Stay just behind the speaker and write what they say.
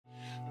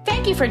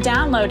Thank you for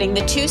downloading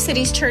the Two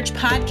Cities Church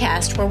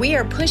podcast, where we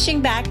are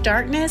pushing back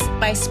darkness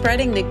by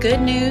spreading the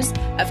good news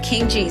of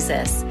King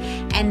Jesus.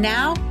 And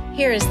now,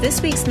 here is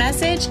this week's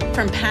message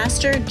from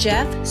Pastor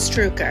Jeff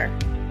Struecker.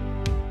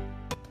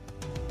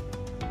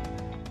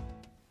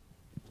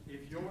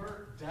 If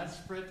you're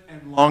desperate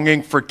and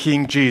longing for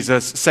King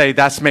Jesus, say,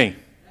 "That's me."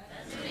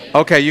 That's me.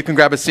 Okay, you can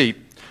grab a seat.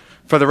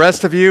 For the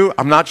rest of you,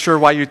 I'm not sure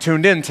why you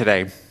tuned in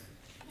today.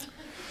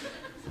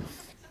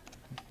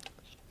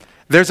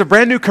 There's a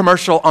brand new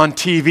commercial on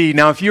TV.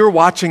 Now, if you're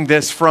watching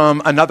this from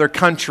another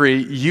country,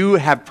 you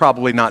have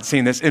probably not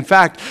seen this. In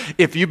fact,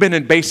 if you've been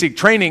in basic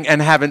training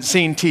and haven't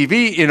seen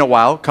TV in a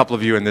while, a couple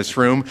of you in this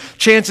room,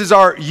 chances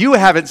are you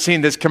haven't seen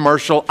this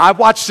commercial. I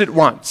watched it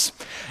once.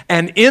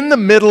 And in the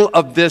middle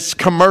of this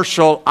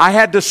commercial, I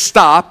had to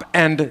stop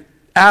and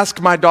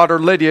ask my daughter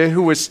Lydia,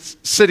 who was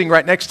sitting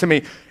right next to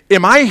me,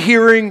 am I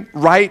hearing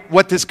right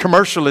what this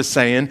commercial is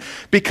saying?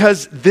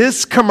 Because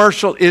this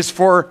commercial is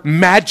for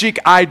magic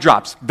eye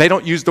drops. They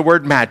don't use the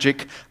word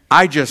magic.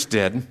 I just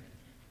did.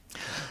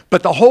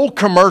 But the whole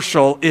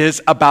commercial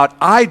is about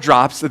eye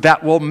drops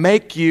that will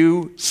make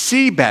you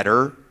see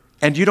better,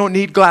 and you don't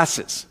need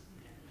glasses.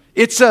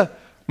 It's a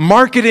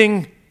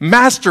marketing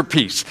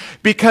masterpiece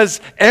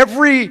because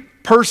every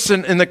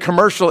person in the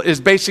commercial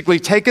is basically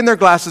taking their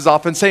glasses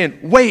off and saying,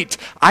 wait,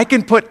 I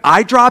can put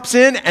eye drops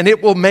in and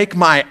it will make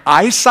my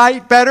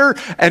eyesight better.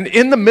 And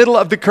in the middle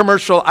of the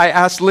commercial, I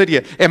asked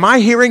Lydia, am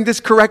I hearing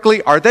this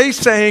correctly? Are they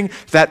saying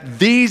that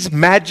these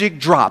magic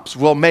drops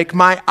will make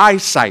my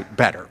eyesight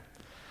better?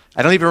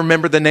 I don't even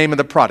remember the name of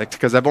the product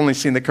because I've only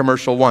seen the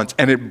commercial once,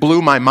 and it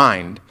blew my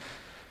mind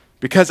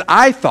because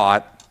I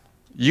thought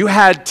you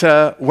had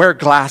to wear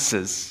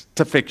glasses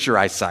to fix your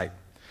eyesight.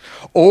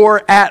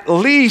 Or at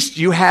least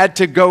you had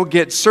to go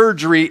get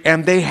surgery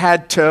and they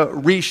had to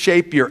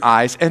reshape your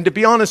eyes. And to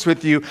be honest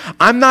with you,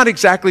 I'm not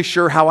exactly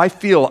sure how I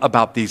feel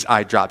about these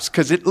eye drops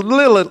because it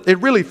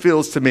really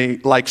feels to me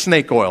like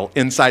snake oil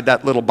inside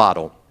that little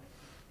bottle.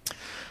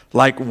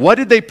 Like, what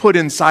did they put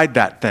inside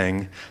that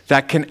thing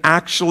that can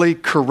actually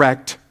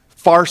correct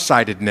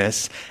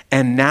farsightedness,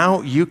 and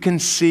now you can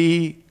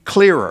see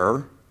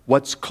clearer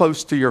what's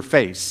close to your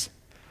face?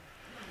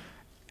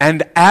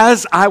 And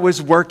as I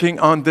was working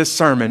on this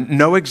sermon,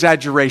 no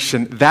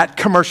exaggeration, that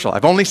commercial,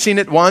 I've only seen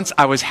it once.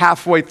 I was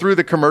halfway through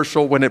the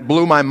commercial when it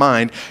blew my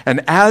mind.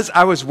 And as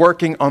I was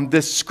working on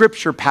this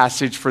scripture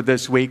passage for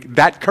this week,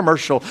 that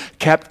commercial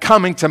kept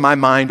coming to my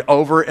mind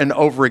over and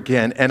over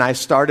again. And I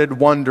started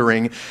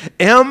wondering,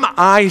 am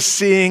I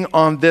seeing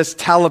on this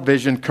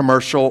television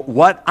commercial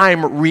what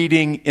I'm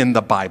reading in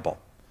the Bible?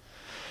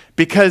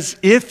 Because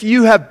if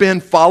you have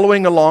been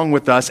following along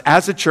with us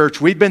as a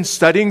church, we've been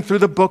studying through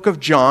the book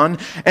of John,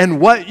 and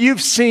what you've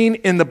seen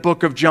in the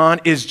book of John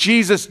is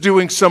Jesus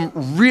doing some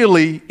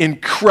really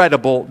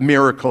incredible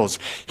miracles.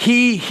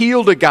 He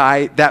healed a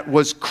guy that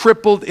was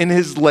crippled in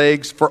his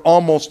legs for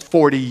almost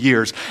 40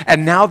 years,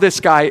 and now this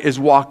guy is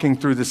walking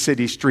through the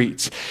city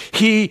streets.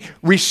 He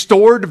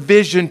restored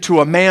vision to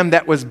a man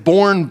that was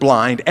born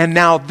blind, and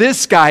now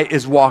this guy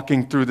is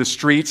walking through the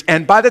streets,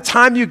 and by the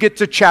time you get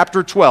to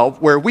chapter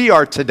 12, where we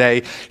are today,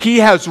 he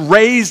has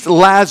raised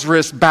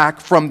Lazarus back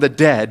from the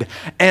dead,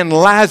 and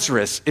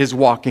Lazarus is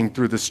walking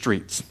through the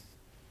streets.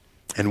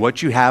 And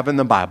what you have in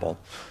the Bible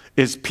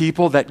is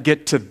people that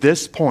get to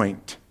this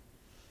point,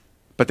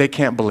 but they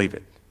can't believe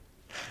it.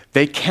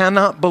 They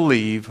cannot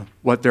believe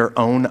what their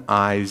own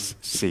eyes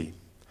see.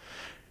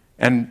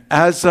 And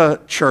as a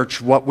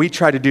church, what we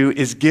try to do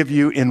is give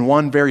you in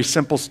one very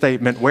simple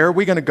statement, where are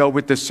we going to go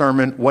with this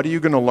sermon? What are you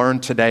going to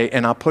learn today?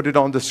 And I'll put it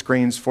on the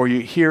screens for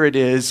you. Here it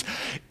is.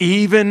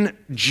 Even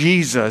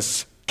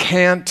Jesus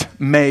can't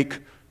make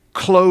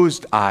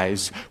closed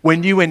eyes.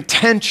 When you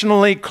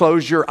intentionally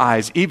close your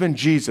eyes, even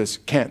Jesus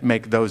can't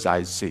make those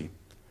eyes see.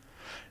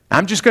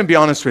 I'm just going to be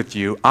honest with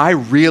you. I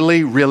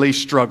really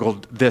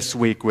struggled this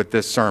week with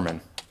this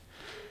sermon.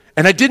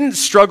 And I didn't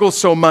struggle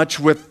so much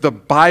with the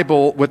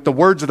Bible, with the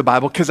words of the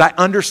Bible, because I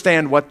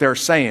understand what they're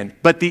saying.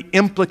 But the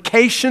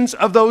implications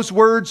of those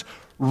words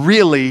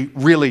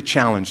really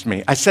challenged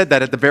me. I said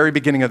that at the very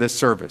beginning of this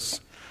service.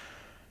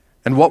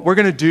 And what we're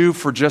going to do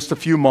for just a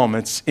few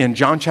moments in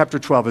John chapter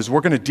 12 is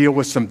we're going to deal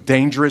with some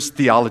dangerous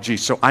theology.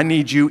 So I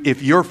need you,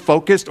 if you're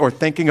focused or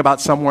thinking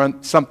about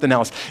something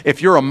else,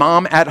 if you're a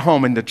mom at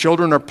home and the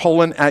children are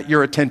pulling at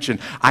your attention,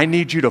 I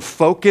need you to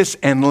focus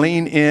and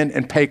lean in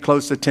and pay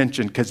close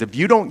attention. Because if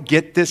you don't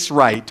get this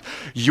right,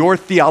 your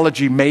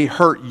theology may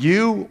hurt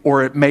you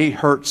or it may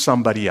hurt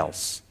somebody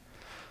else.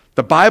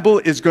 The Bible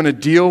is going to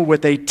deal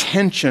with a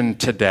tension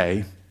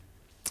today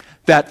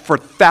that for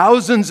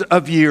thousands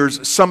of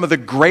years, some of the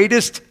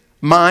greatest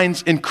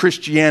minds in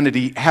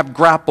Christianity have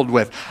grappled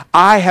with.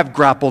 I have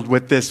grappled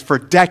with this for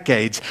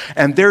decades,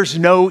 and there's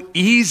no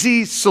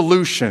easy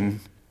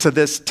solution to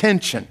this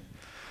tension.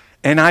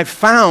 And I've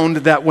found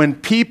that when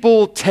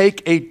people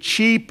take a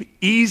cheap,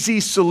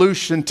 easy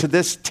solution to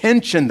this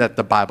tension that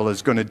the Bible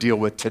is going to deal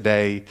with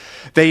today,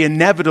 they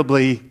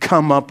inevitably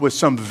come up with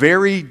some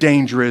very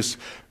dangerous,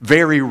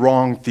 very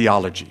wrong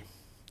theology.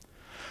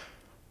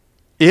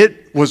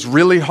 It was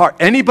really hard.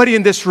 Anybody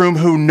in this room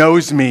who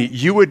knows me,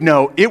 you would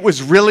know it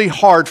was really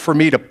hard for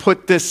me to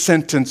put this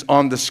sentence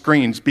on the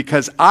screens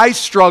because I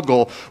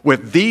struggle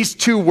with these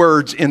two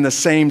words in the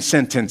same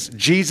sentence,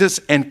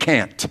 Jesus and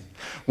can't.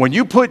 When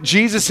you put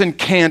Jesus and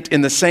can't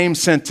in the same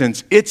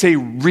sentence, it's a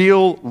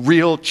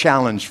real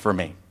challenge for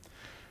me.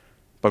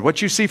 But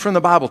what you see from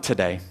the Bible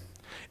today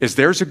is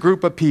there's a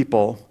group of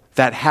people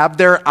that have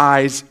their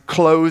eyes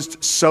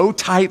closed so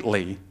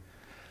tightly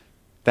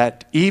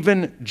that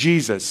even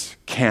Jesus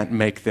can't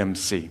make them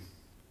see.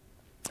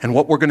 And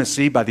what we're going to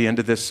see by the end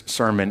of this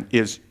sermon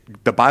is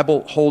the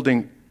Bible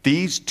holding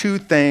these two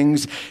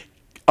things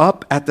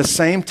up at the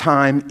same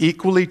time,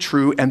 equally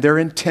true, and they're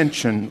in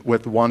tension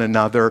with one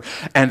another.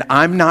 And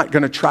I'm not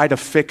going to try to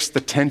fix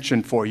the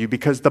tension for you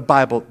because the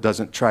Bible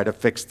doesn't try to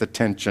fix the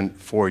tension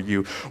for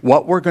you.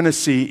 What we're going to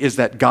see is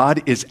that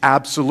God is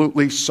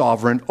absolutely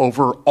sovereign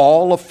over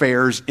all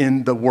affairs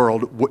in the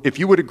world. If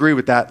you would agree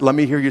with that, let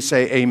me hear you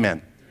say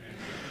amen.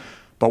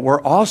 But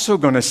we're also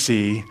going to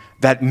see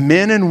that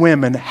men and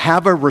women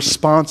have a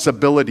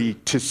responsibility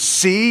to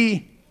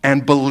see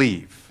and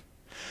believe.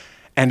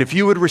 And if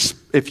you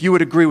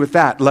would agree with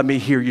that, let me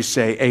hear you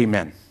say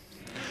amen.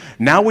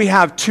 Now we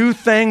have two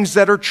things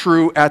that are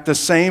true at the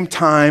same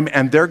time,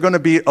 and they're going to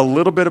be a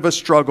little bit of a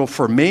struggle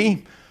for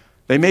me.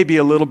 They may be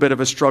a little bit of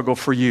a struggle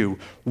for you.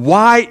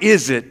 Why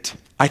is it,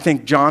 I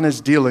think John is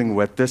dealing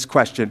with this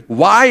question,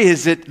 why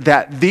is it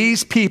that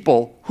these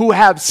people who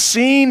have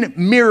seen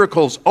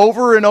miracles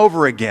over and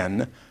over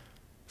again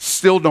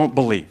still don't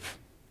believe?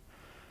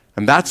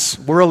 And that's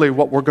really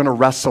what we're going to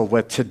wrestle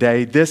with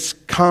today. This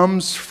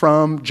comes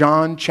from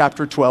John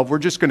chapter 12. We're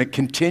just going to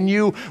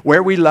continue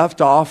where we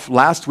left off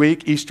last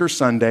week, Easter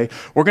Sunday.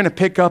 We're going to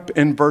pick up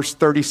in verse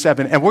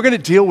 37, and we're going to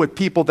deal with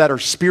people that are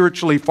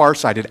spiritually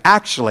farsighted.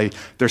 Actually,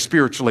 they're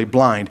spiritually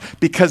blind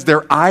because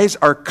their eyes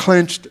are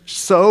clenched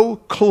so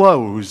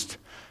closed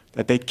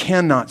that they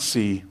cannot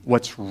see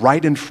what's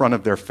right in front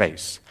of their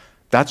face.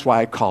 That's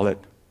why I call it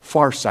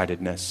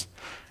farsightedness.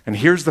 And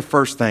here's the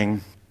first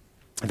thing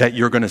that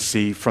you're going to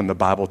see from the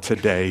Bible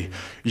today.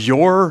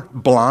 You're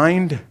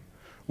blind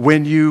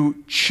when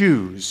you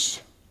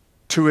choose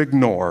to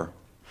ignore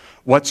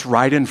what's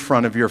right in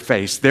front of your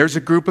face. There's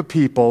a group of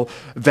people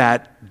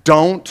that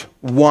don't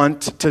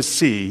want to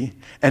see,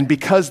 and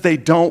because they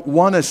don't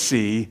want to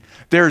see,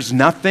 there's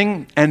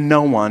nothing and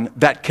no one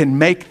that can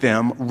make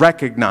them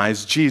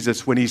recognize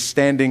Jesus when he's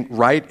standing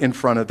right in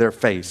front of their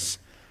face.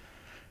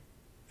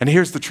 And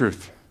here's the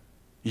truth.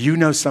 You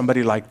know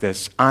somebody like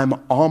this. I'm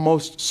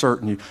almost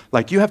certain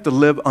you have to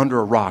live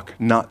under a rock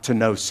not to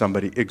know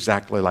somebody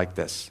exactly like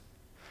this.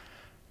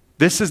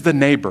 This is the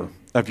neighbor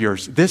of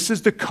yours. This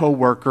is the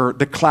coworker,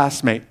 the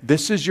classmate.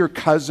 This is your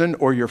cousin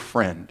or your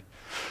friend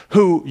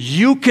who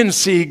you can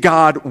see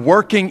God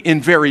working in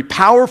very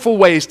powerful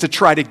ways to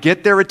try to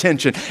get their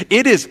attention.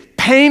 It is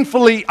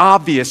painfully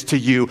obvious to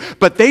you,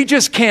 but they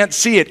just can't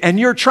see it, and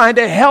you're trying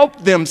to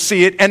help them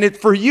see it, and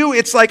for you,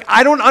 it's like,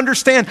 I don't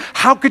understand.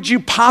 How could you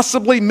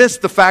possibly miss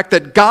the fact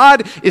that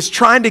God is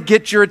trying to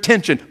get your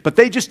attention, but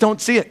they just don't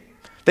see it.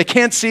 They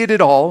can't see it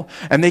at all,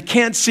 and they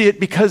can't see it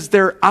because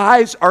their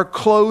eyes are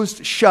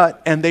closed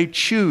shut, and they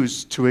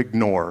choose to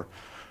ignore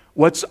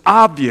what's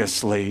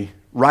obviously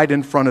right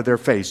in front of their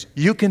face.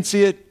 You can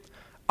see it,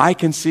 I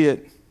can see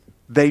it,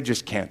 they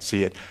just can't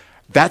see it.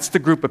 That's the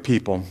group of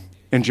people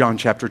in John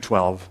chapter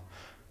 12,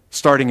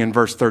 starting in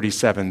verse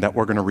 37 that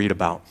we're going to read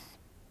about.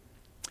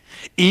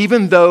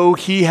 Even though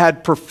he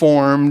had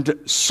performed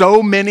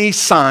so many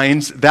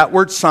signs, that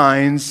word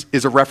signs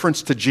is a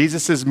reference to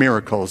Jesus'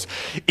 miracles.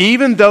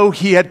 Even though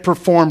he had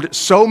performed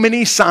so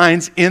many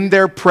signs in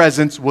their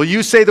presence, will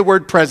you say the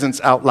word presence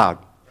out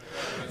loud?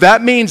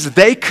 That means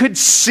they could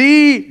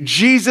see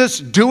Jesus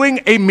doing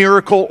a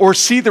miracle or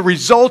see the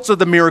results of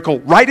the miracle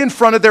right in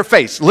front of their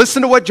face.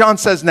 Listen to what John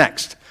says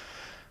next.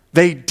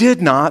 They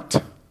did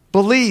not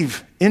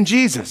believe in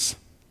Jesus.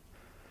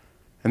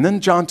 And then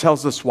John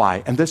tells us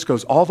why. And this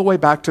goes all the way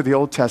back to the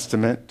Old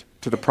Testament,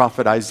 to the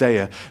prophet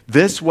Isaiah.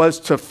 This was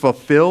to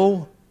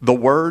fulfill the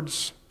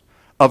words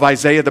of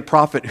Isaiah the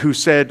prophet who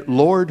said,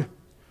 Lord,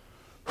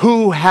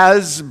 who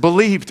has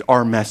believed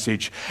our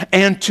message?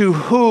 And to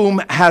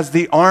whom has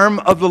the arm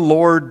of the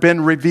Lord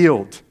been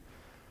revealed?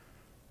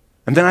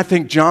 And then I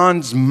think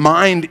John's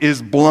mind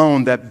is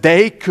blown that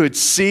they could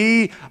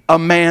see a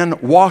man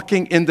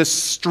walking in the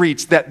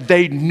streets that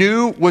they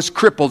knew was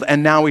crippled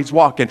and now he's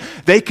walking.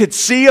 They could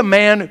see a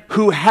man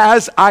who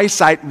has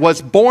eyesight,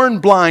 was born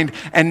blind,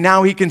 and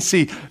now he can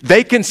see.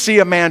 They can see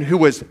a man who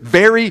was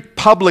very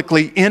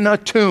publicly in a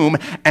tomb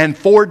and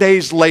 4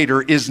 days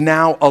later is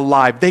now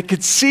alive. They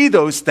could see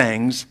those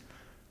things,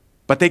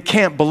 but they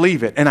can't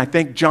believe it. And I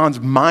think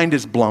John's mind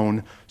is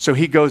blown. So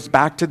he goes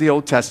back to the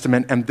Old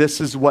Testament, and this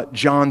is what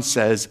John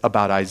says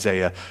about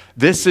Isaiah.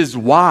 This is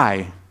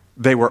why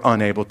they were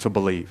unable to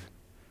believe.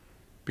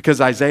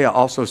 Because Isaiah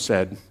also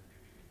said,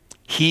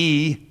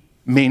 he,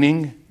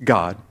 meaning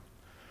God,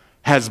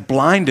 has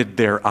blinded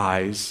their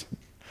eyes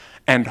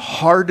and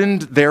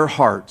hardened their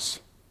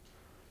hearts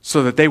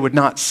so that they would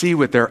not see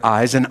with their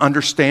eyes and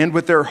understand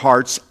with their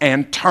hearts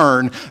and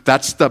turn.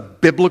 That's the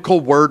biblical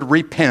word,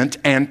 repent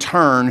and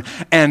turn.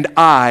 And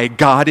I,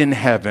 God in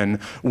heaven,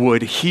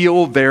 would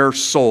heal their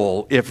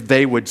soul if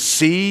they would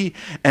see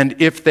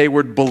and if they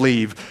would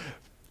believe.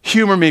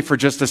 Humor me for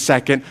just a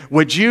second.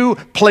 Would you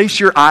place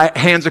your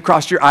hands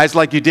across your eyes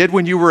like you did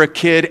when you were a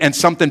kid and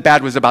something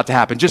bad was about to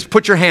happen? Just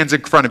put your hands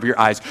in front of your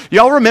eyes.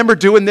 Y'all remember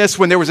doing this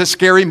when there was a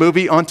scary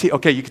movie on TV?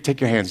 Okay, you can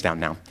take your hands down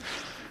now.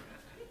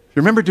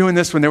 You remember doing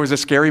this when there was a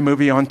scary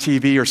movie on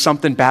TV or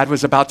something bad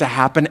was about to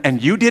happen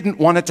and you didn't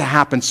want it to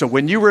happen? So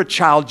when you were a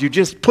child, you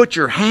just put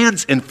your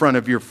hands in front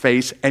of your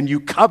face and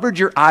you covered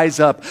your eyes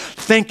up,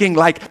 thinking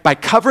like, by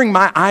covering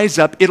my eyes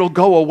up, it'll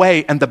go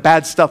away and the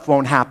bad stuff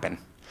won't happen.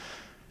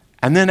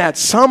 And then at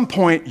some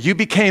point, you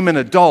became an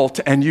adult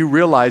and you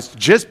realized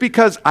just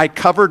because I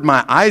covered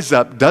my eyes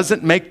up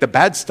doesn't make the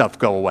bad stuff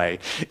go away.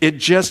 It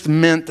just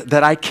meant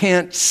that I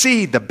can't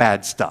see the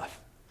bad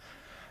stuff.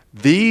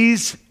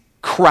 These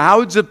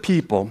crowds of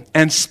people,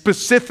 and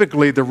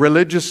specifically the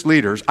religious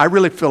leaders, I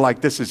really feel like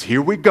this is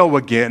here we go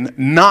again,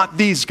 not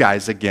these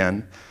guys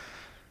again.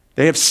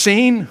 They have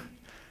seen,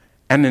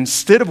 and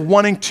instead of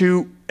wanting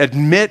to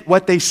admit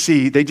what they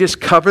see, they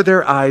just cover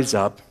their eyes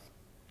up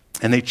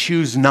and they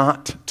choose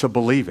not to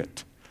believe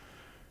it.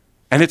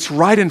 And it's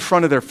right in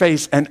front of their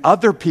face, and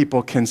other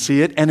people can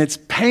see it, and it's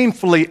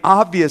painfully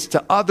obvious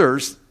to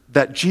others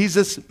that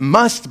Jesus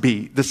must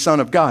be the Son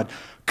of God,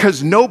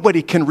 because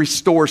nobody can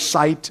restore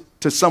sight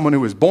to someone who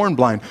was born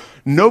blind.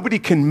 Nobody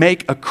can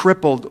make a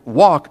crippled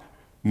walk.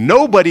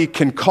 Nobody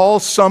can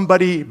call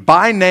somebody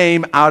by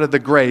name out of the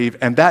grave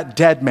and that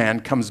dead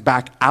man comes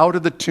back out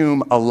of the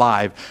tomb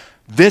alive.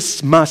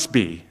 This must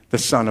be the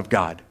Son of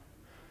God.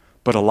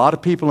 But a lot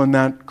of people in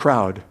that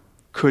crowd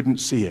couldn't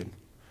see it.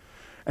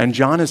 And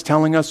John is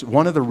telling us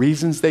one of the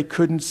reasons they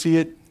couldn't see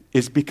it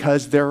is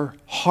because their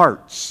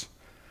hearts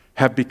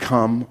have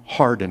become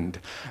hardened.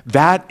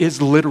 That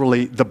is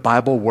literally the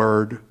Bible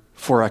word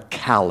for a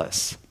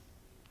callus.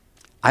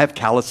 I have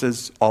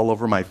calluses all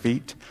over my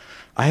feet.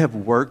 I have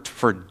worked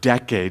for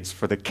decades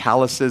for the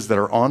calluses that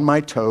are on my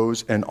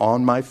toes and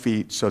on my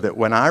feet so that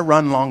when I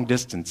run long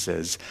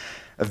distances,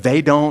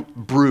 they don't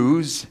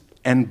bruise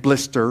and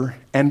blister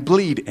and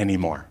bleed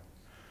anymore.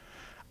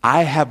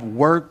 I have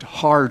worked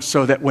hard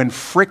so that when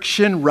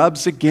friction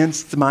rubs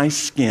against my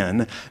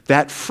skin,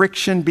 that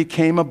friction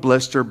became a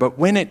blister, but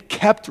when it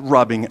kept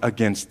rubbing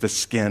against the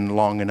skin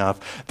long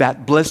enough,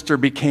 that blister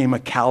became a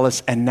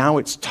callus, and now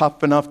it's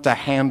tough enough to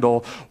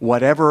handle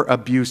whatever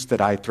abuse that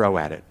I throw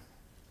at it.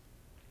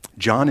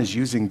 John is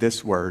using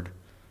this word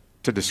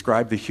to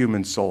describe the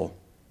human soul.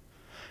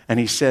 And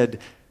he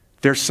said,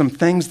 there's some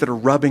things that are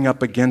rubbing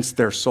up against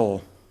their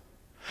soul.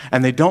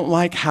 And they don't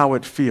like how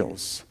it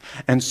feels.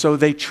 And so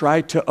they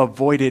try to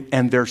avoid it,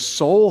 and their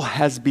soul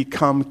has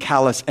become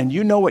callous. And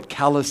you know what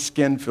callous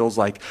skin feels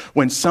like.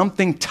 When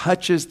something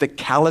touches the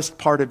calloused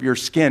part of your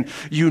skin,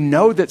 you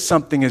know that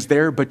something is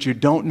there, but you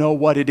don't know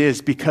what it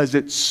is because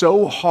it's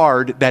so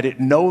hard that it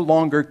no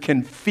longer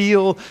can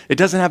feel, it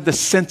doesn't have the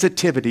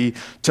sensitivity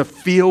to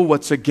feel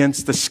what's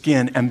against the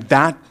skin. And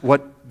that,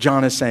 what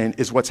John is saying,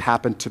 is what's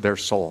happened to their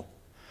soul.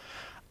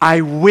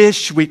 I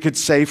wish we could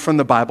say from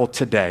the Bible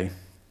today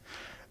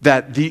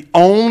that the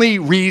only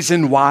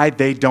reason why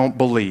they don't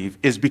believe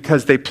is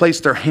because they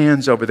placed their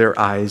hands over their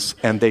eyes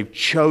and they've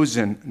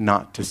chosen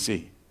not to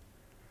see.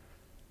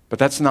 But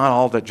that's not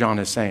all that John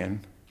is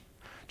saying.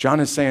 John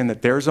is saying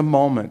that there's a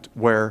moment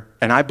where,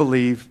 and I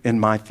believe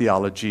in my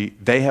theology,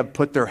 they have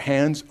put their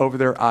hands over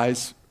their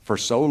eyes for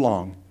so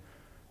long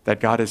that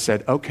God has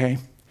said, okay,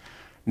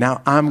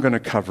 now I'm going to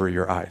cover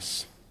your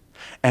eyes.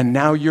 And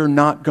now you're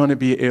not going to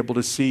be able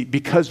to see,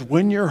 because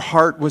when your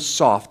heart was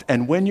soft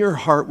and when your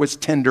heart was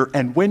tender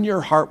and when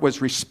your heart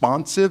was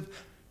responsive,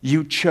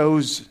 you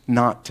chose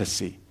not to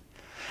see.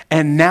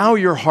 And now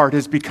your heart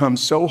has become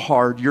so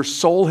hard, your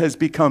soul has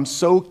become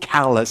so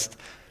calloused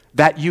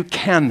that you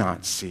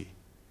cannot see.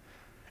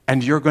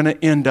 And you're going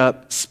to end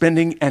up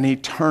spending an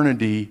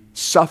eternity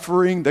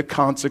suffering the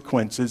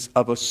consequences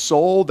of a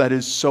soul that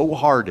is so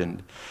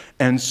hardened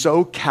and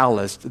so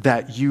calloused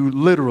that you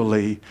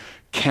literally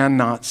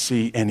cannot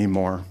see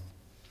anymore.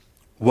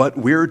 What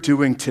we're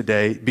doing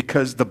today,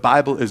 because the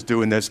Bible is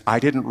doing this, I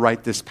didn't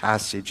write this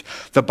passage.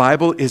 The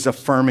Bible is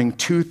affirming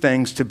two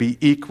things to be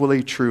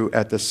equally true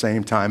at the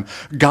same time.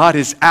 God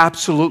is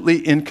absolutely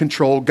in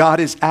control. God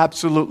is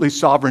absolutely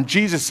sovereign.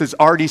 Jesus has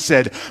already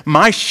said,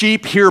 my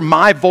sheep hear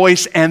my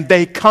voice and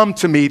they come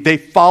to me, they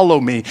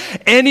follow me.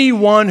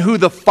 Anyone who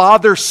the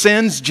Father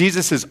sends,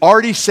 Jesus has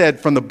already said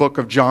from the book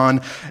of John,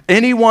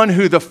 anyone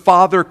who the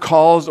Father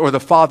calls or the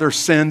Father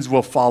sends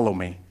will follow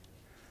me.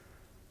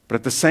 But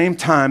at the same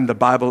time, the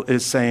Bible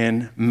is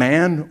saying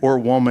man or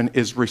woman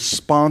is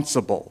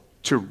responsible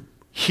to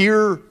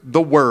hear the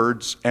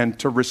words and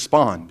to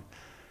respond.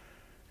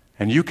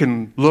 And you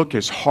can look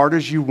as hard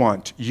as you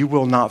want. You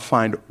will not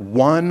find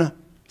one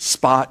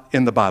spot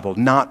in the Bible,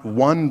 not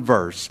one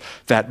verse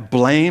that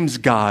blames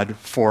God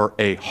for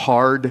a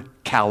hard,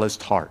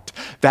 calloused heart.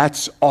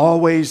 That's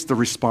always the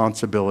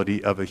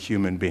responsibility of a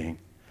human being.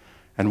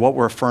 And what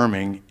we're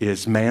affirming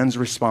is man's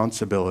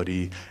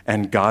responsibility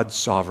and God's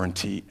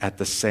sovereignty at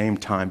the same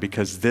time,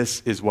 because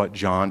this is what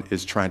John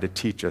is trying to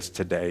teach us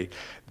today.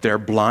 They're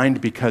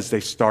blind because they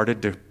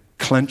started to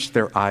clench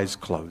their eyes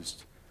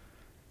closed.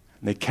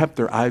 And they kept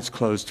their eyes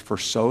closed for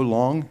so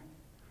long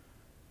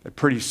that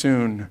pretty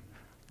soon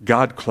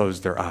God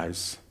closed their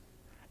eyes.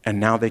 And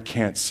now they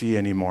can't see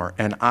anymore.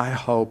 And I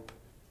hope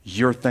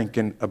you're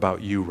thinking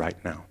about you right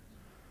now.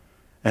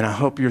 And I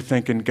hope you're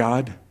thinking,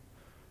 God,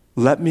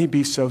 let me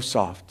be so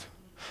soft.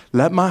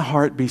 Let my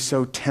heart be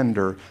so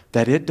tender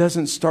that it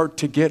doesn't start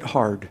to get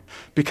hard,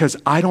 because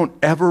I don't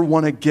ever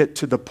want to get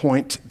to the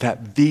point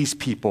that these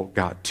people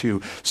got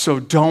to. So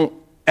don't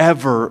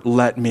ever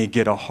let me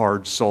get a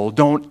hard soul.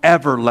 Don't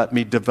ever let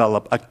me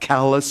develop a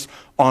callus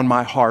on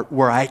my heart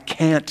where I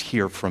can't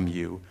hear from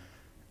you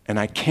and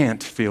I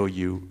can't feel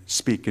you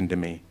speaking to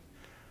me.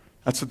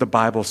 That's what the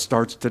Bible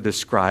starts to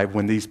describe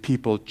when these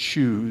people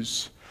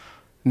choose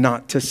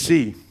not to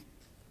see.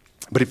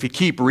 But if you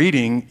keep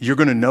reading, you're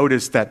going to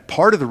notice that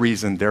part of the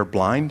reason they're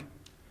blind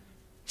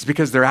is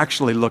because they're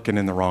actually looking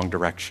in the wrong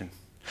direction.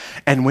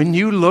 And when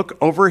you look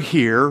over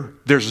here,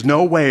 there's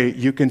no way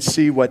you can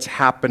see what's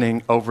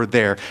happening over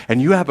there.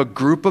 And you have a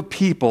group of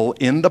people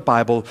in the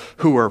Bible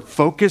who are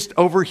focused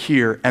over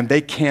here, and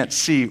they can't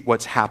see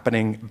what's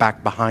happening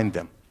back behind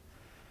them.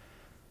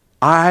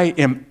 I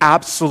am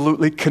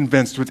absolutely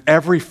convinced with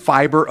every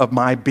fiber of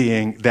my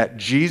being that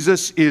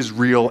Jesus is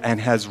real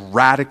and has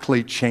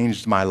radically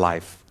changed my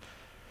life.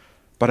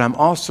 But I'm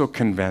also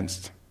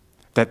convinced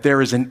that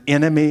there is an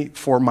enemy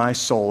for my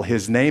soul.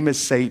 His name is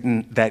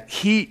Satan, that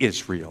he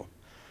is real,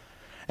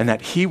 and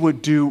that he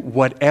would do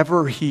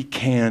whatever he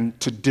can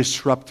to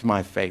disrupt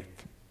my faith.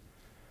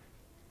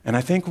 And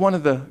I think one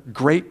of the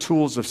great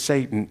tools of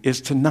Satan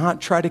is to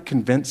not try to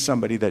convince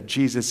somebody that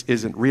Jesus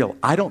isn't real.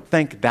 I don't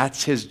think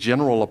that's his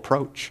general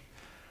approach.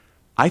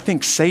 I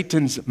think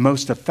Satan's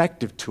most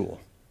effective tool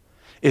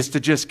is to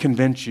just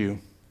convince you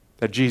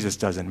that Jesus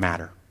doesn't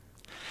matter.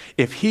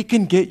 If he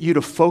can get you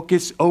to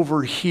focus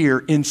over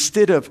here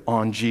instead of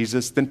on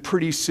Jesus, then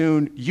pretty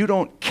soon you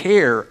don't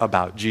care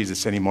about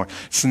Jesus anymore.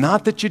 It's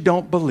not that you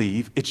don't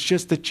believe, it's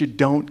just that you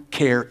don't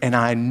care. And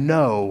I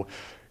know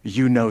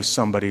you know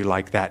somebody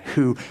like that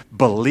who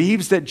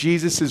believes that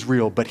Jesus is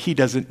real, but he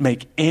doesn't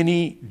make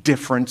any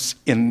difference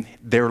in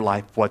their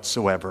life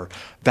whatsoever.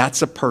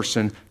 That's a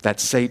person that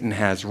Satan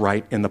has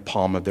right in the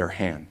palm of their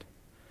hand.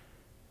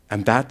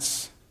 And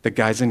that's the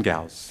guys and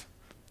gals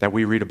that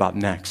we read about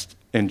next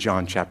in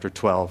John chapter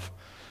 12.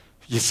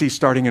 You see,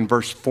 starting in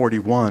verse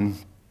 41,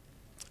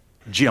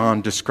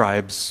 John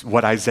describes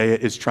what Isaiah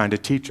is trying to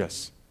teach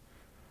us.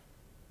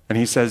 And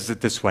he says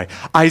it this way: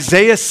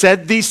 Isaiah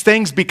said these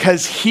things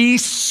because he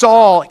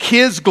saw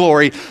his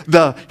glory.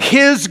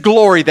 His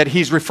glory that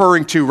he's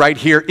referring to right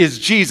here is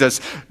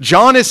Jesus.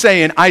 John is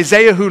saying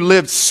Isaiah, who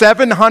lived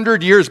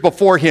 700 years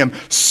before him,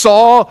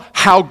 saw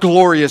how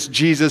glorious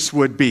Jesus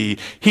would be.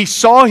 He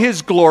saw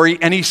his glory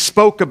and he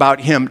spoke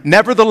about him.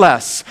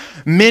 Nevertheless,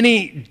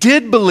 many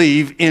did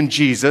believe in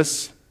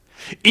Jesus,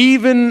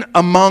 even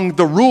among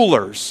the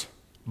rulers.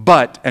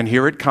 But, and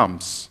here it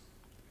comes,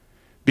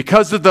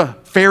 because of the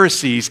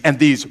Pharisees and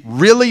these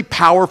really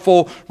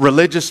powerful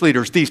religious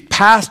leaders, these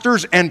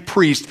pastors and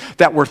priests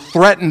that were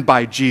threatened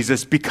by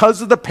Jesus,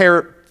 because of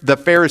the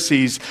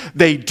Pharisees,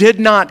 they did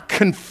not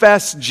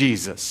confess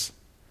Jesus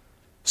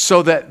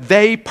so that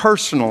they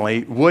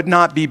personally would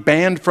not be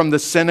banned from the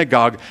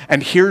synagogue.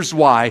 And here's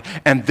why,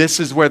 and this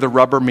is where the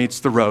rubber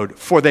meets the road.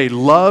 For they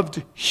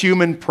loved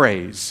human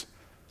praise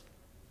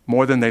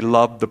more than they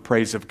loved the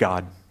praise of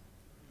God.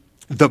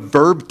 The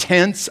verb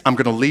tense, I'm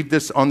going to leave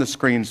this on the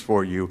screens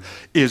for you,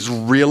 is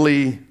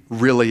really,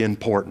 really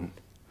important.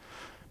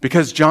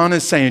 Because John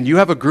is saying you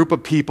have a group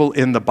of people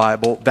in the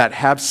Bible that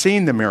have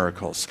seen the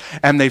miracles.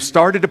 And they've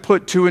started to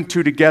put two and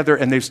two together,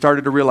 and they've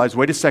started to realize,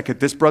 wait a second,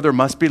 this brother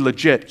must be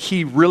legit.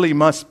 He really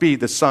must be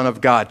the Son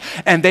of God.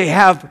 And they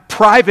have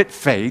private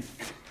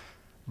faith,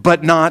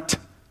 but not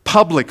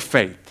public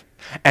faith.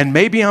 And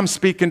maybe I'm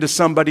speaking to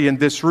somebody in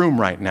this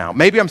room right now.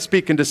 Maybe I'm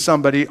speaking to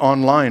somebody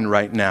online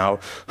right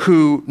now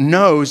who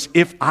knows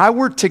if I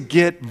were to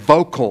get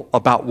vocal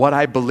about what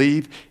I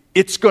believe,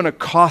 it's going to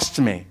cost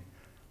me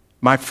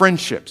my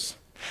friendships.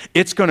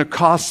 It's going to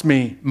cost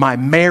me my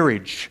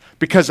marriage,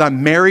 because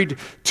I'm married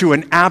to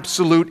an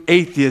absolute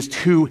atheist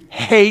who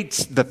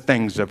hates the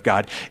things of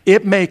God.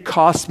 It may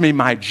cost me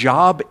my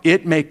job.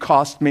 It may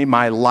cost me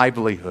my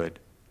livelihood.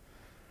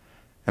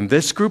 And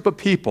this group of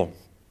people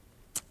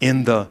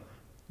in the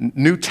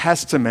New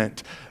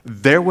Testament,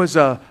 there was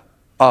a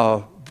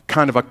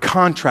kind of a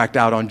contract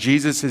out on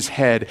Jesus'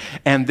 head,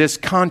 and this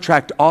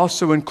contract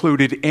also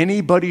included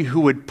anybody who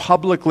would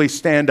publicly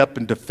stand up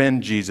and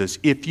defend Jesus.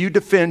 If you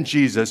defend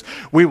Jesus,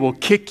 we will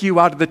kick you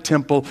out of the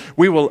temple.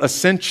 We will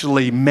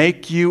essentially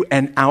make you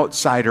an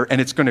outsider, and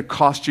it's going to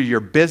cost you your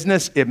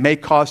business. It may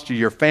cost you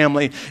your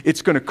family.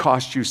 It's going to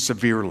cost you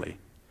severely.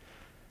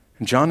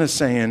 And John is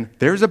saying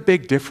there's a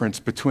big difference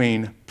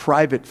between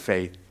private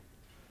faith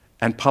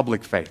and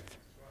public faith.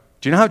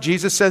 Do you know how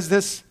Jesus says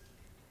this?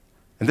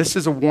 And this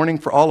is a warning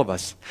for all of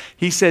us.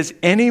 He says,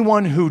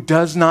 anyone who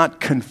does not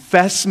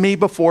confess me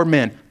before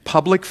men,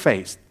 public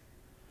faith,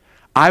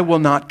 I will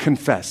not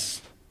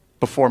confess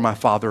before my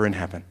Father in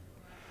heaven.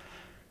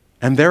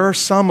 And there are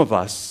some of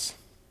us,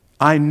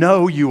 I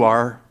know you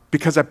are,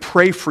 because I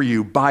pray for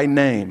you by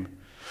name,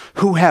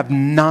 who have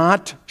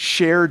not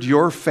shared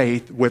your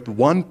faith with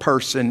one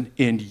person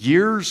in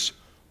years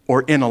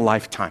or in a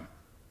lifetime.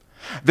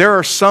 There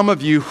are some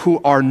of you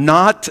who are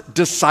not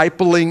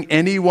discipling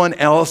anyone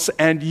else,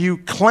 and you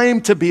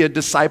claim to be a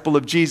disciple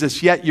of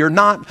Jesus, yet you're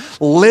not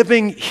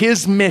living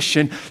his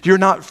mission. You're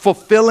not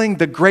fulfilling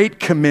the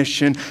Great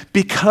Commission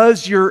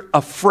because you're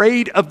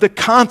afraid of the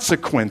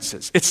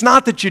consequences. It's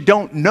not that you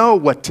don't know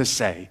what to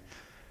say.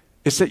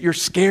 It's that you're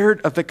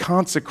scared of the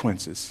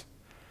consequences.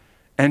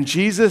 And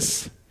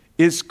Jesus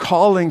is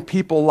calling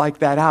people like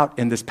that out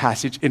in this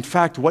passage. In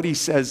fact, what he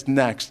says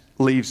next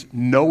leaves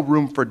no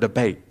room for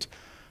debate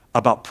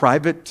about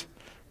private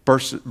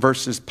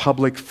versus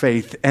public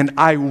faith. And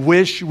I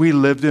wish we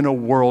lived in a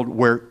world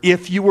where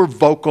if you were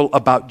vocal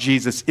about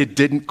Jesus, it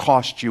didn't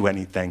cost you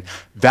anything.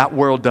 That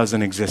world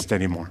doesn't exist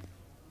anymore.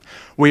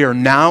 We are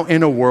now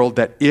in a world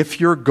that if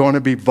you're going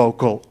to be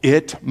vocal,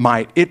 it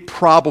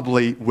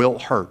probably will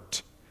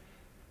hurt.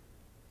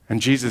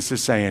 And Jesus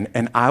is saying,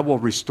 and I will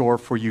restore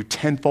for you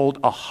tenfold,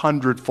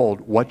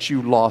 100-fold what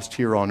you lost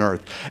here on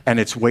earth. And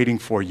it's waiting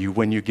for you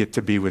when you get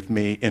to be with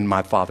me in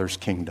my Father's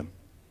kingdom.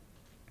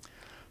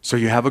 So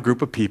you have a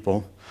group of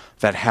people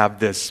that have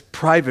this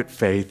private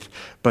faith,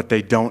 but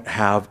they don't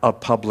have a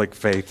public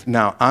faith.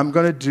 Now, I'm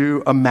going to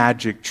do a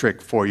magic trick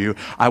for you.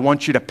 I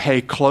want you to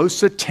pay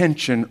close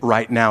attention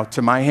right now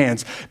to my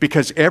hands,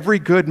 because every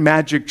good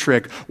magic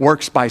trick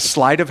works by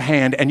sleight of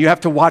hand, and you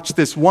have to watch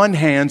this one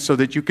hand so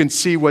that you can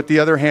see what the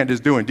other hand is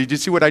doing. Did you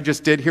see what I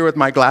just did here with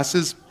my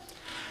glasses?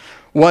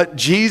 What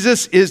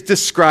Jesus is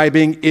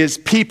describing is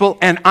people,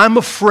 and I'm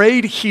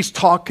afraid he's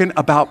talking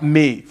about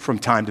me from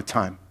time to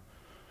time,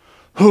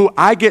 who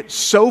I get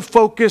so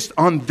focused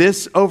on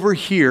this over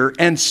here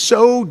and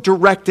so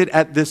directed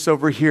at this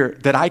over here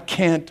that I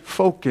can't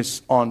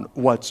focus on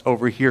what's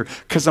over here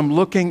because I'm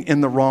looking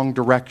in the wrong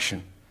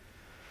direction.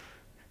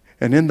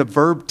 And in the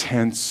verb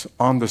tense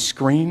on the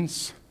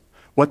screens,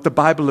 what the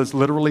Bible is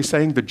literally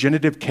saying, the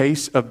genitive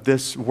case of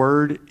this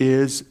word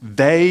is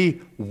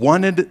they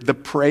wanted the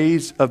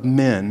praise of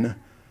men,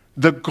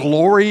 the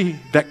glory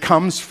that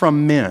comes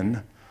from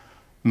men,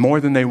 more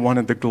than they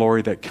wanted the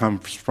glory that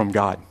comes from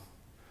God.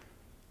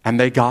 And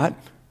they got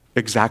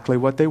exactly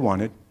what they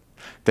wanted.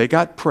 They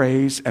got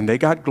praise and they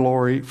got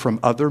glory from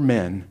other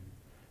men,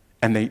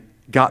 and they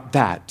got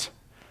that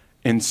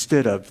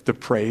instead of the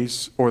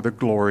praise or the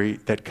glory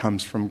that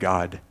comes from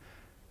God.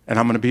 And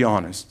I'm going to be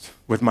honest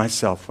with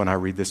myself when I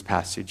read this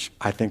passage.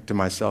 I think to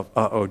myself,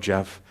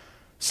 Jeff,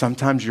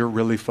 sometimes you're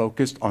really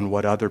focused on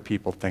what other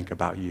people think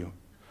about you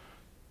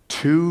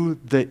to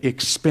the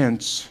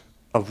expense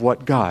of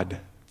what God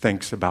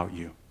thinks about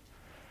you.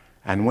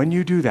 And when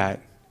you do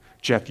that,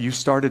 Jeff, you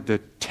started to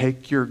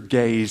take your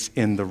gaze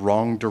in the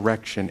wrong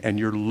direction, and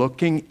you're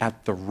looking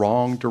at the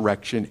wrong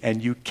direction,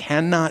 and you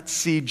cannot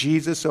see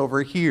Jesus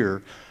over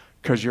here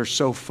because you're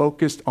so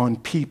focused on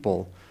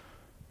people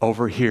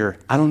over here.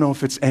 I don't know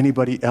if it's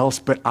anybody else,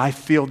 but I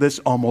feel this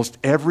almost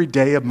every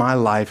day of my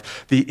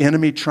life, the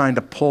enemy trying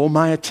to pull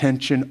my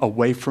attention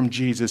away from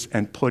Jesus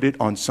and put it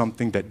on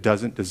something that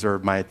doesn't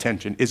deserve my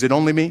attention. Is it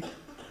only me,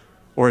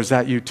 or is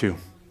that you too?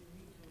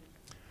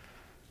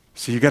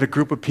 So you got a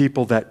group of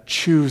people that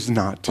choose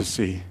not to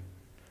see.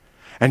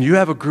 And you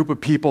have a group of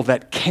people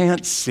that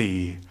can't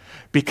see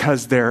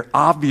because they're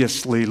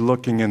obviously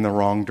looking in the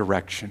wrong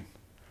direction.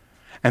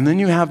 And then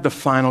you have the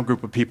final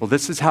group of people.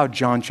 This is how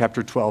John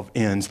chapter 12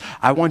 ends.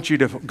 I want you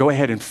to go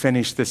ahead and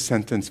finish this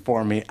sentence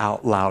for me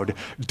out loud.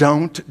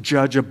 Don't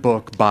judge a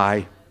book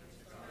by...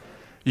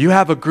 You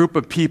have a group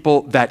of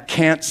people that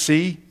can't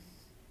see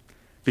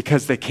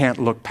because they can't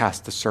look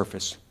past the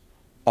surface.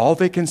 All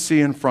they can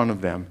see in front of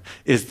them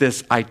is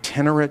this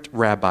itinerant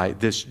rabbi,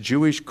 this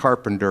Jewish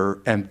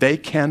carpenter, and they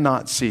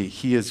cannot see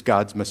he is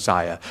God's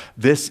Messiah.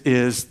 This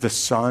is the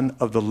Son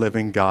of the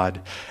living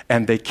God,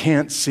 and they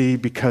can't see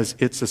because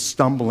it's a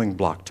stumbling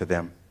block to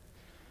them.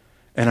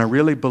 And I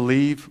really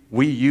believe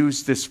we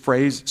use this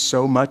phrase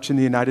so much in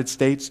the United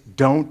States,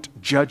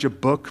 don't judge a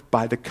book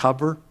by the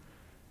cover,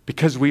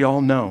 because we all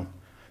know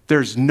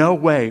there's no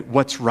way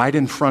what's right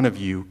in front of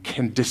you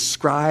can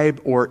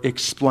describe or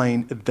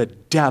explain the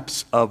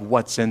depths of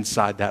what's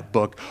inside that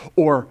book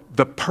or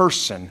the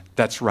person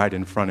that's right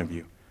in front of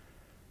you.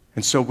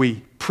 And so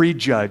we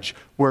prejudge,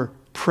 we're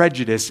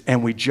prejudiced,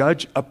 and we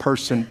judge a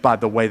person by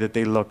the way that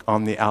they look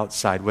on the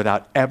outside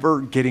without ever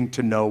getting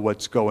to know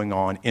what's going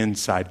on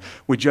inside.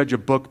 We judge a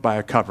book by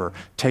a cover.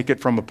 Take it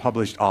from a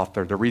published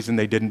author. The reason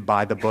they didn't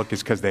buy the book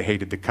is because they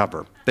hated the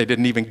cover. They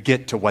didn't even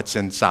get to what's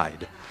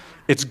inside.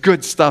 It's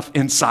good stuff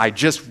inside.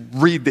 Just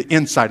read the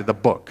inside of the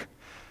book.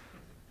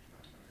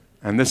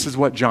 And this is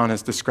what John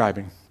is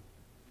describing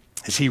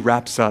as he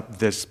wraps up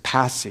this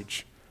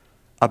passage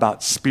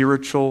about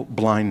spiritual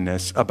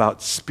blindness,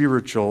 about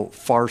spiritual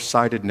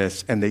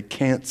farsightedness, and they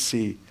can't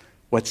see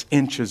what's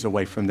inches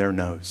away from their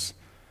nose.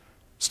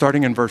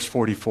 Starting in verse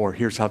 44,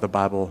 here's how the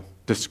Bible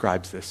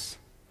describes this.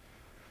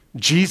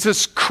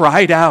 Jesus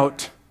cried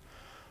out,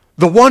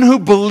 "The one who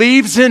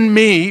believes in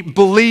me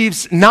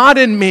believes not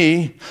in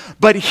me,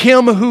 but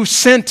him who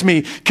sent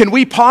me." Can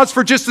we pause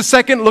for just a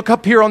second? Look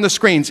up here on the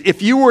screens.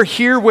 If you were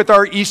here with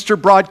our Easter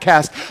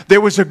broadcast,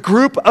 there was a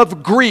group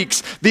of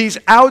Greeks, these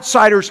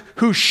outsiders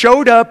who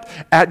showed up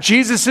at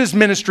Jesus'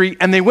 ministry,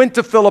 and they went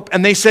to Philip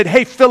and they said,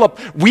 "Hey, Philip,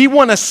 we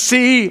want to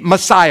see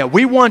Messiah.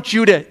 We want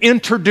you to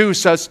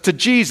introduce us to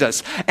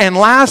Jesus." And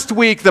last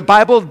week, the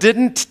Bible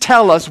didn't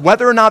tell us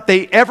whether or not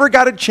they ever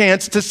got a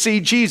chance to see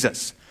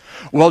Jesus.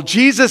 Well,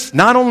 Jesus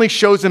not only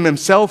shows him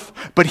himself,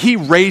 but he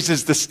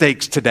raises the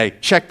stakes today.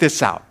 Check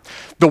this out.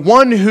 The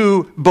one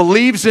who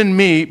believes in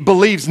me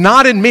believes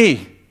not in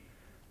me,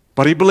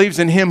 but he believes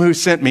in him who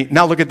sent me.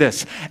 Now look at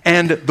this.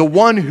 And the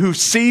one who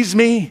sees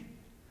me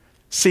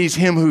sees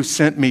him who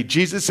sent me.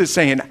 Jesus is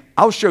saying,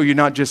 I'll show you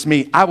not just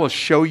me, I will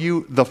show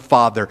you the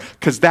Father,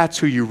 because that's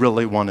who you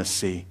really want to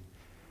see.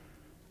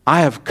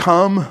 I have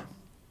come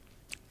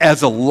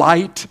as a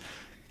light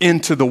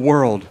into the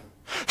world,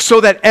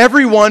 so that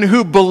everyone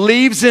who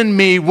believes in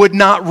me would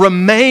not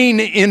remain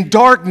in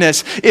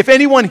darkness. If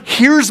anyone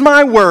hears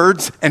my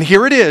words, and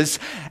here it is,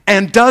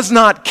 and does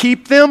not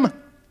keep them,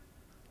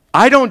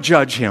 I don't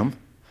judge him.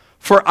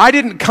 For I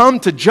didn't come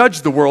to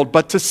judge the world,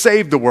 but to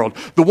save the world.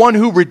 The one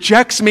who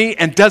rejects me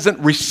and doesn't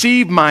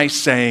receive my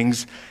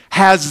sayings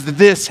has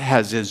this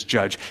as his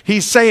judge.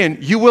 He's saying,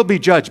 you will be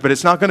judged, but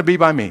it's not going to be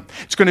by me.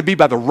 It's going to be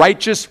by the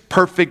righteous,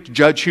 perfect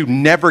judge who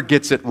never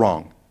gets it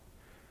wrong.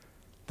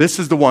 This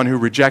is the one who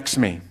rejects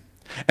me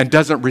and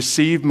doesn't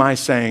receive my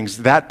sayings.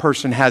 That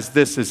person has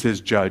this as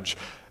his judge.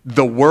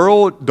 The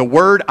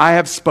word I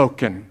have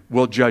spoken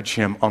will judge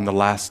him on the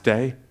last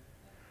day.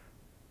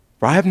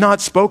 For I have not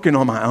spoken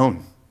on my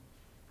own,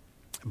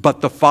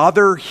 but the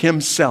Father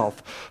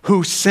himself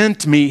who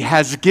sent me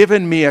has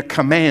given me a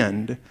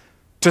command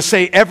to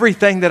say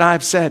everything that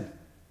I've said.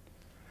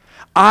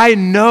 I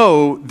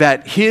know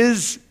that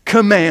his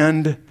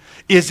command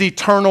is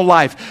eternal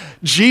life.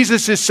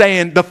 Jesus is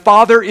saying the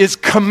Father is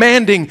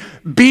commanding,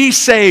 be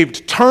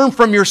saved, turn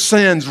from your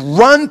sins,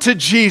 run to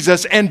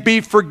Jesus and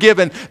be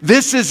forgiven.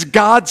 This is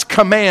God's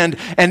command,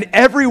 and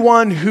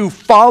everyone who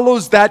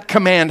follows that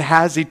command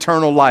has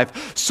eternal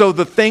life. So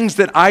the things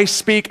that I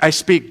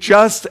speak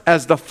just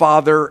as the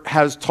Father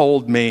has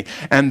told me.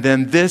 And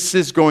then this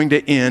is going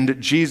to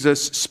end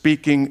Jesus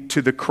speaking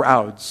to the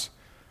crowds.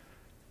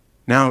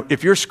 Now,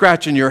 if you're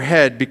scratching your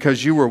head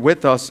because you were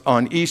with us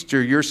on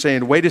Easter, you're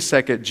saying, wait a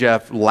second,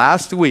 Jeff,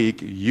 last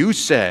week you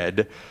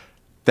said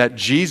that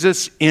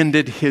Jesus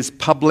ended his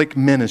public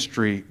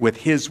ministry with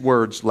his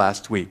words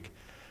last week.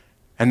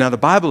 And now the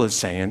Bible is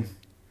saying,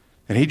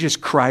 and he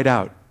just cried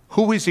out.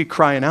 Who is he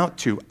crying out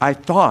to? I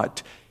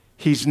thought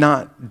he's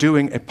not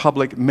doing a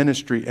public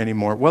ministry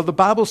anymore. Well, the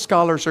Bible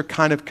scholars are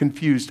kind of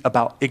confused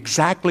about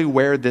exactly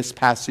where this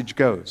passage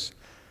goes.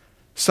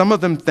 Some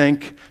of them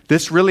think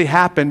this really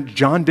happened.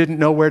 John didn't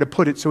know where to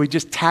put it, so he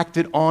just tacked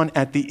it on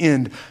at the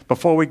end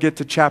before we get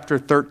to chapter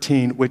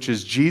 13, which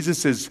is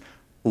Jesus'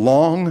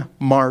 long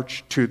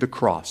march to the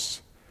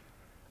cross.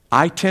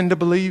 I tend to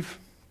believe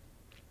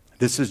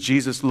this is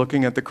Jesus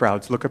looking at the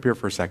crowds. Look up here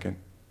for a second.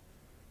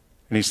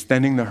 And he's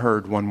thinning the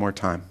herd one more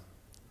time.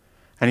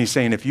 And he's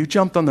saying, if you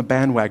jumped on the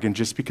bandwagon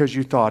just because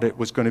you thought it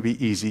was going to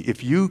be easy,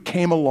 if you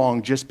came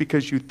along just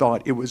because you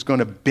thought it was going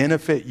to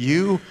benefit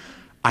you,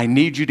 I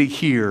need you to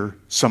hear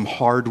some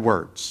hard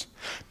words,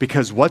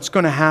 because what's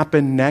going to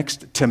happen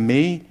next to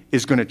me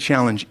is going to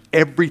challenge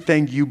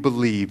everything you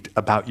believed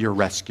about your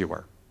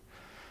rescuer.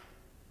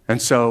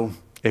 And so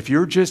if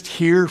you're just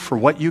here for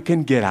what you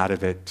can get out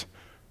of it,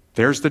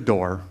 there's the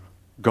door.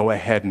 Go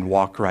ahead and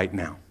walk right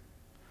now.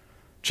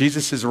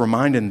 Jesus is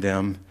reminding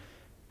them,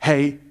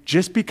 hey,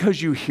 just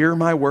because you hear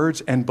my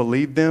words and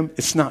believe them,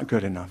 it's not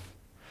good enough.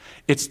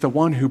 It's the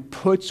one who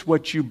puts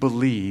what you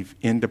believe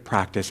into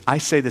practice. I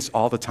say this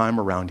all the time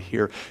around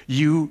here.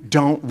 You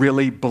don't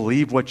really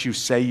believe what you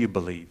say you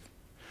believe.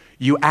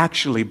 You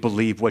actually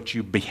believe what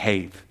you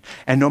behave.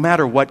 And no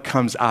matter what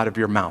comes out of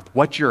your mouth,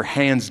 what your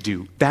hands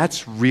do,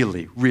 that's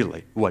really,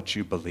 really what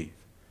you believe.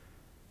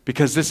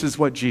 Because this is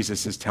what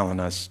Jesus is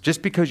telling us.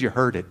 Just because you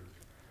heard it,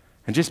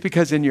 and just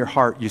because in your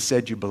heart you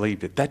said you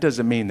believed it, that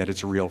doesn't mean that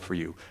it's real for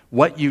you.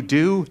 What you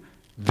do,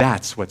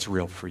 that's what's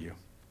real for you.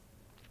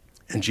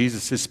 And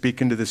Jesus is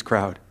speaking to this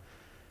crowd.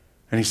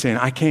 And he's saying,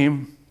 I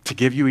came to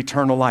give you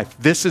eternal life.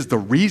 This is the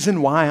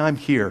reason why I'm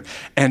here.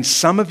 And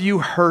some of you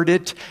heard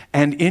it,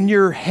 and in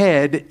your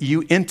head,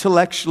 you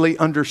intellectually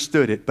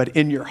understood it, but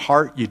in your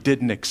heart, you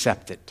didn't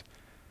accept it.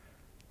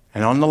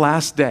 And on the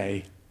last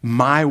day,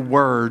 my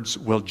words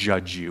will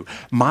judge you.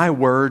 My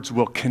words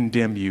will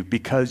condemn you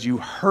because you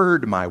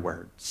heard my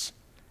words.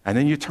 And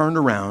then you turned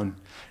around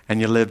and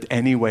you lived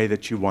any way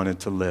that you wanted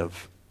to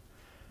live.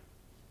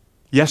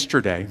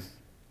 Yesterday,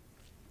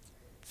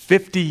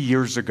 50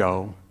 years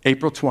ago,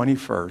 April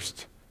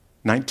 21st,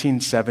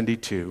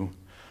 1972,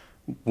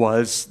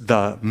 was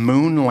the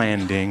moon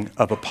landing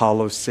of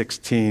Apollo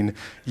 16.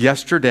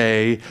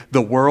 Yesterday,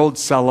 the world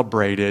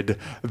celebrated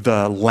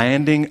the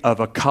landing of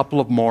a couple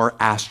of more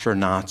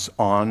astronauts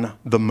on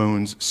the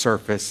moon's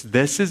surface.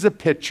 This is a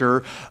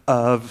picture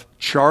of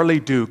Charlie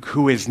Duke,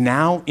 who is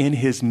now in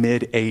his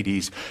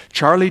mid-80s.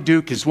 Charlie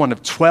Duke is one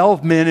of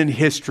 12 men in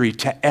history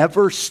to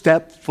ever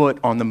step foot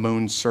on the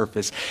moon's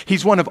surface.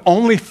 He's one of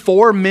only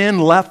 4 men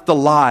left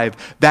alive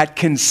that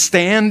can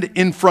stand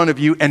in front of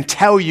you and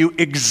tell you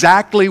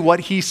exactly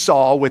what he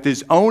saw with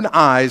his own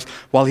eyes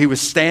while he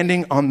was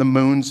standing on the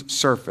moon's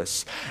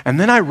surface. And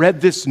then I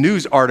read this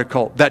news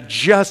article that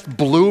just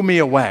blew me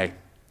away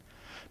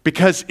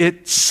because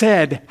it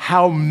said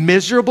how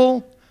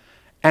miserable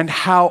and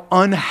how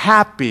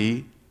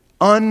unhappy,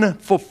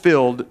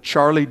 unfulfilled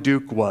Charlie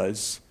Duke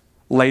was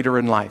later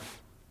in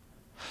life.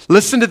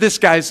 Listen to this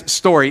guy's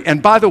story.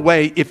 And by the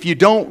way, if you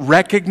don't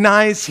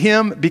recognize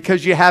him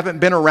because you haven't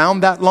been around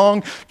that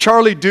long,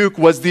 Charlie Duke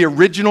was the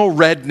original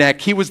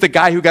redneck. He was the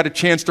guy who got a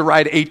chance to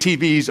ride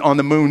ATVs on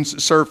the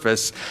moon's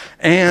surface.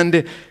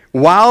 And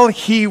while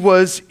he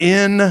was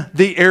in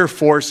the Air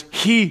Force,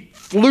 he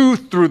flew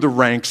through the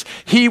ranks.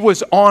 He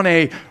was on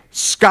a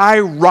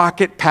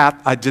skyrocket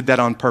path. I did that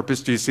on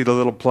purpose. Do you see the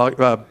little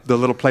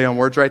play on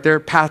words right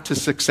there? Path to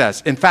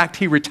success. In fact,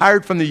 he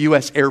retired from the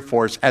U.S. Air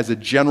Force as a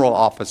general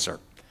officer.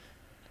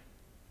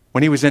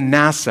 When he was in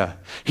NASA,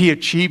 he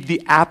achieved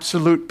the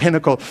absolute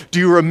pinnacle. Do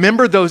you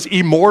remember those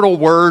immortal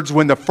words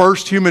when the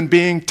first human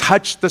being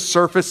touched the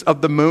surface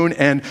of the moon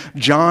and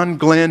John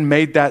Glenn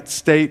made that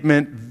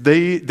statement,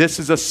 this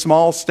is a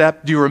small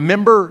step? Do you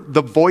remember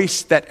the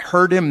voice that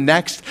heard him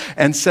next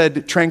and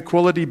said,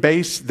 Tranquility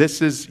Base,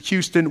 this is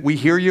Houston, we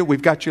hear you,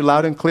 we've got you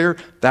loud and clear?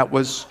 That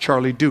was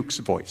Charlie Duke's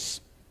voice.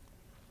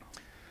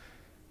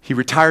 He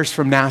retires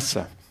from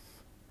NASA.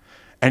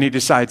 And he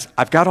decides,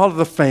 I've got all of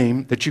the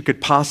fame that you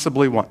could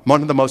possibly want.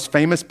 One of the most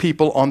famous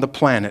people on the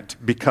planet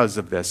because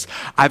of this.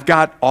 I've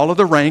got all of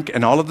the rank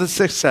and all of the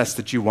success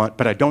that you want,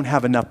 but I don't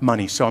have enough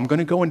money. So I'm going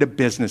to go into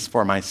business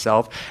for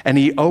myself. And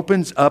he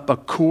opens up a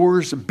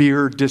Coors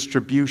beer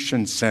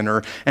distribution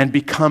center and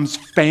becomes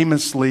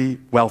famously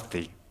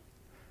wealthy.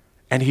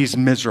 And he's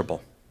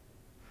miserable.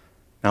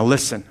 Now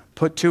listen,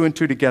 put 2 and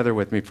 2 together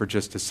with me for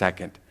just a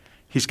second.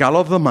 He's got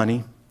all of the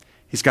money.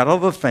 He's got all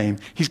of the fame.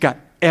 He's got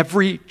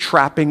every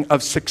trapping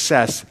of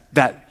success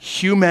that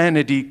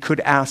humanity could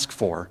ask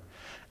for.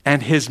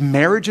 And his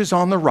marriage is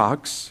on the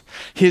rocks.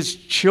 His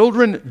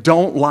children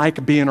don't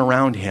like being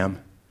around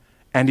him.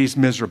 And he's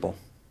miserable.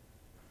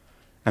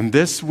 And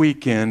this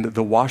weekend,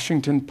 the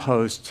Washington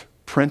Post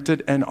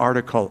printed an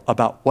article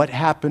about what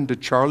happened to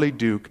Charlie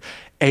Duke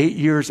 8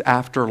 years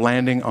after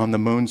landing on the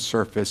moon's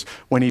surface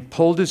when he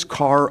pulled his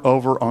car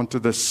over onto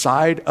the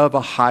side of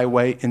a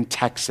highway in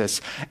Texas,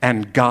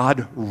 and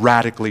God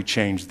radically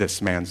changed this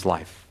man's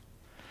life.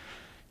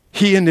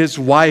 He and his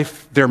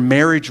wife, their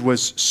marriage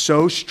was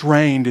so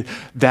strained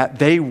that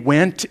they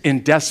went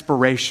in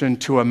desperation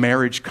to a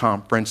marriage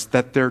conference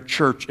that their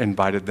church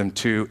invited them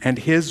to. And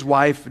his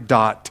wife,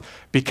 Dot,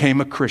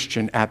 became a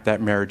Christian at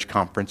that marriage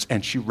conference,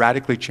 and she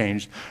radically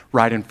changed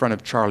right in front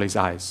of Charlie's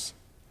eyes.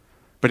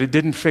 But it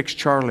didn't fix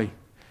Charlie.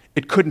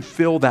 It couldn't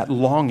fill that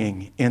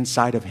longing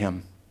inside of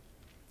him.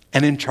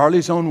 And in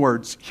Charlie's own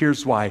words,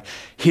 here's why.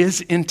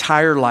 His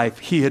entire life,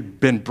 he had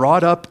been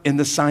brought up in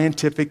the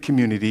scientific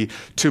community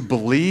to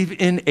believe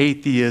in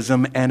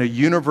atheism and a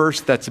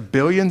universe that's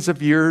billions of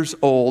years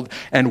old.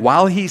 And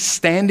while he's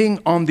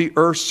standing on the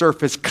Earth's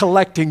surface,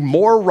 collecting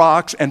more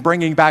rocks and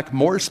bringing back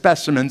more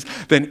specimens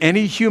than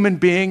any human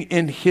being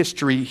in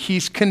history,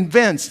 he's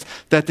convinced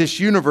that this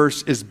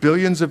universe is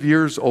billions of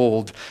years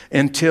old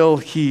until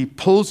he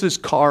pulls his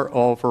car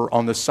over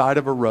on the side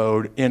of a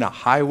road in a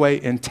highway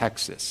in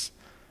Texas.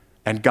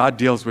 And God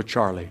deals with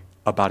Charlie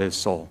about his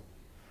soul.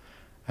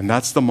 And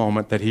that's the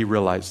moment that he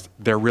realized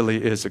there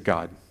really is a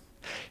God.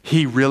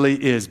 He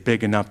really is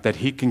big enough that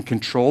he can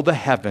control the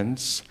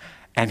heavens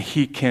and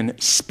he can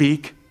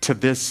speak to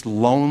this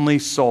lonely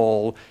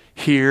soul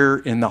here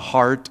in the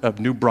heart of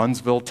New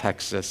Brunsville,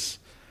 Texas.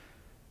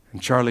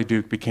 And Charlie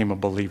Duke became a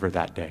believer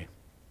that day.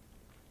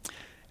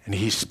 And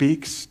he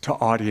speaks to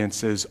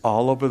audiences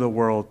all over the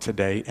world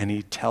today, and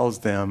he tells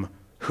them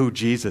who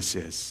Jesus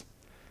is.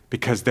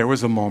 Because there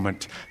was a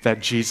moment that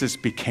Jesus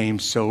became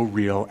so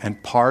real.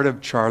 And part of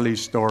Charlie's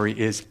story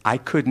is I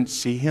couldn't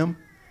see him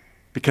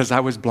because I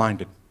was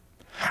blinded.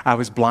 I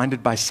was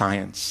blinded by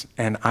science,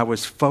 and I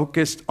was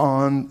focused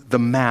on the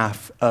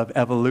math of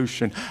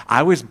evolution.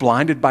 I was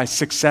blinded by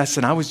success,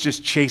 and I was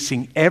just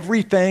chasing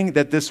everything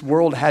that this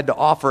world had to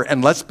offer.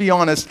 And let's be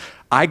honest,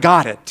 I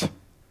got it.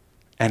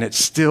 And it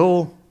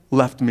still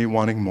left me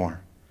wanting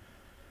more.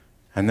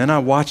 And then I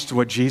watched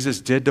what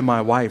Jesus did to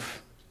my wife.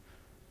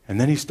 And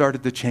then he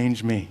started to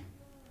change me.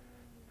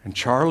 And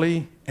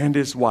Charlie and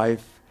his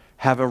wife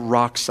have a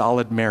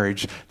rock-solid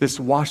marriage. This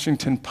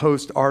Washington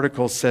Post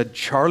article said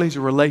Charlie's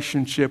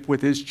relationship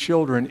with his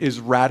children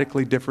is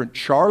radically different.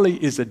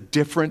 Charlie is a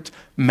different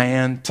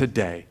man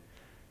today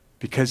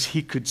because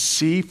he could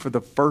see for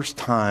the first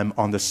time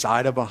on the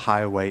side of a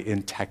highway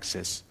in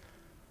Texas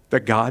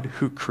that God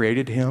who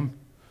created him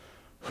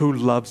who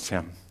loves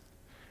him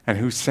and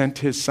who sent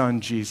his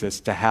son Jesus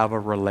to have a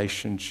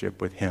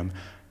relationship with him.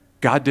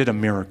 God did a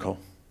miracle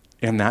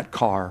in that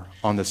car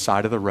on the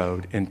side of the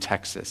road in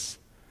Texas.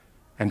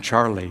 And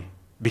Charlie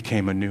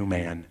became a new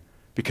man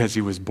because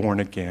he was born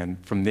again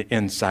from the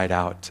inside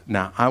out.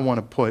 Now, I want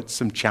to put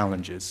some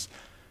challenges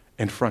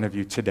in front of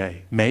you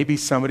today. Maybe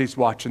somebody's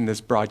watching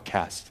this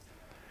broadcast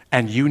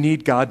and you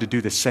need God to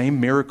do the same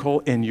miracle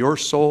in your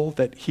soul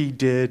that he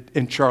did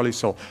in Charlie's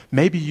soul.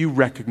 Maybe you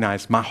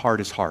recognize my heart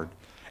is hard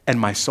and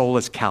my soul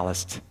is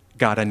calloused.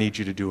 God, I need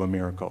you to do a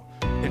miracle.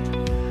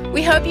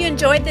 We hope you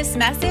enjoyed this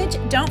message.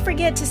 Don't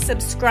forget to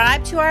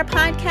subscribe to our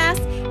podcast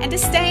and to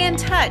stay in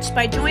touch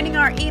by joining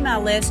our email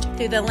list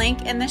through the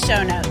link in the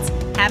show notes.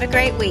 Have a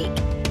great week.